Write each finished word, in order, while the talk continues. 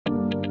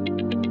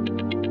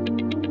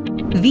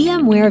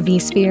VMware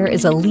vSphere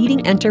is a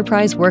leading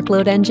enterprise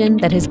workload engine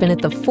that has been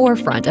at the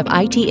forefront of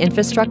IT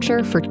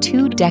infrastructure for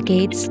 2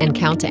 decades and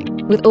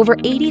counting. With over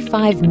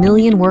 85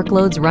 million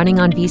workloads running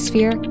on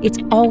vSphere, it's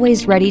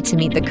always ready to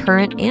meet the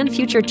current and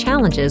future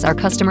challenges our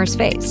customers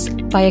face.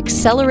 By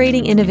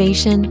accelerating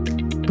innovation,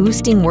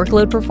 boosting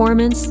workload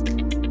performance,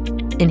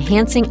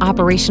 enhancing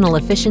operational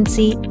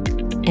efficiency,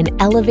 and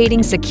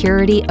elevating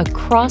security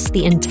across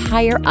the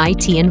entire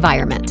IT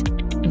environment.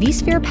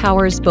 vSphere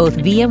powers both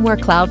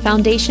VMware Cloud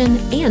Foundation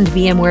and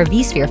VMware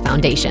vSphere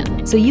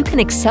Foundation, so you can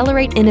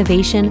accelerate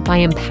innovation by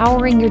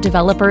empowering your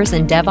developers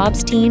and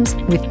DevOps teams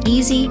with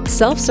easy,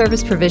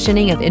 self-service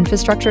provisioning of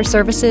infrastructure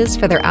services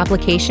for their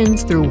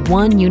applications through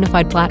one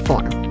unified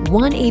platform.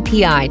 One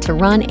API to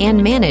run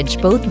and manage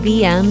both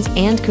VMs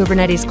and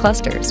Kubernetes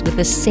clusters with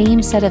the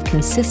same set of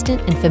consistent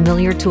and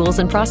familiar tools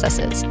and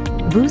processes.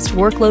 Boost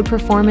workload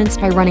performance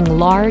by running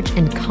large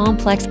and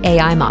complex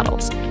AI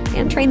models,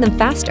 and train them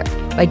faster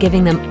by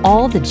giving them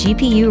all the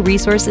GPU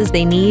resources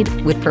they need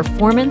with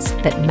performance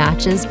that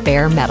matches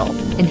bare metal.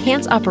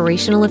 Enhance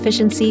operational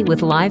efficiency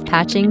with live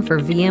patching for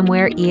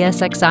VMware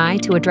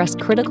ESXi to address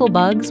critical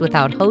bugs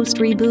without host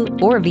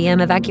reboot or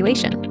VM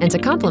evacuation. And to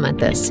complement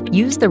this,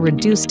 use the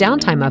reduced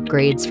downtime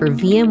upgrades for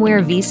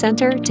VMware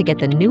vCenter to get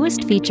the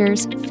newest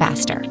features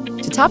faster.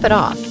 To top it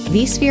off,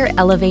 vSphere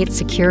elevates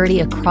security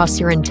across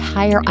your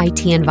entire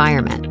IT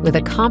environment with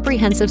a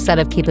comprehensive set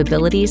of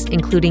capabilities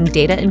including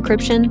data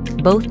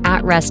encryption, both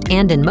at rest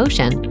and in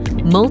motion,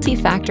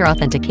 multi-factor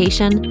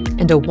authentication,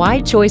 and a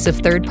wide choice of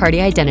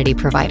third-party identity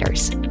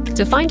providers.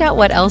 To find out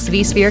what else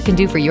vSphere can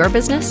do for your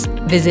business,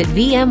 visit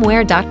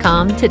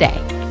vmware.com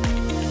today.